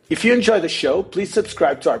sector. If you enjoy the show, please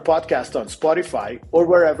subscribe to our podcast on Spotify or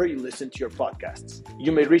wherever you listen to your podcasts.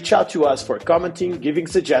 You may reach out to us for commenting, giving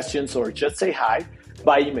suggestions, or just say hi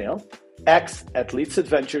by email,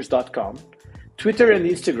 x@leadsadventures.com, Twitter and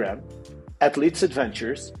Instagram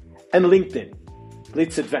 @leadsadventures, and LinkedIn,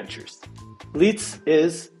 Leads Adventures. Leads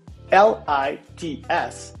is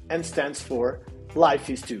LITS, and stands for Life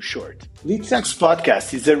is Too Short. LeadSex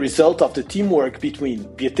Podcast is a result of the teamwork between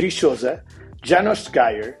Beatriz Souza, Janos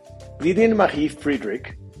Geyer, Lydian Marie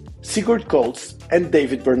Friedrich, Sigurd Koltz, and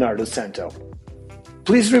David Bernardo Santo.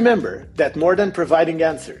 Please remember that more than providing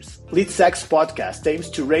answers, LeadSex Podcast aims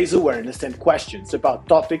to raise awareness and questions about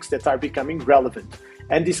topics that are becoming relevant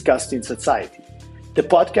and discussed in society. The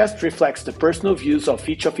podcast reflects the personal views of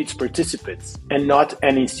each of its participants and not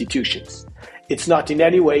any institutions. It's not in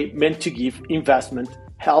any way meant to give investment,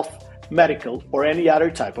 health, medical, or any other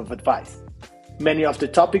type of advice. Many of the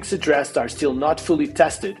topics addressed are still not fully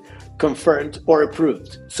tested, confirmed, or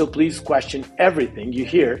approved, so please question everything you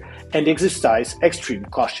hear and exercise extreme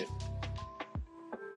caution.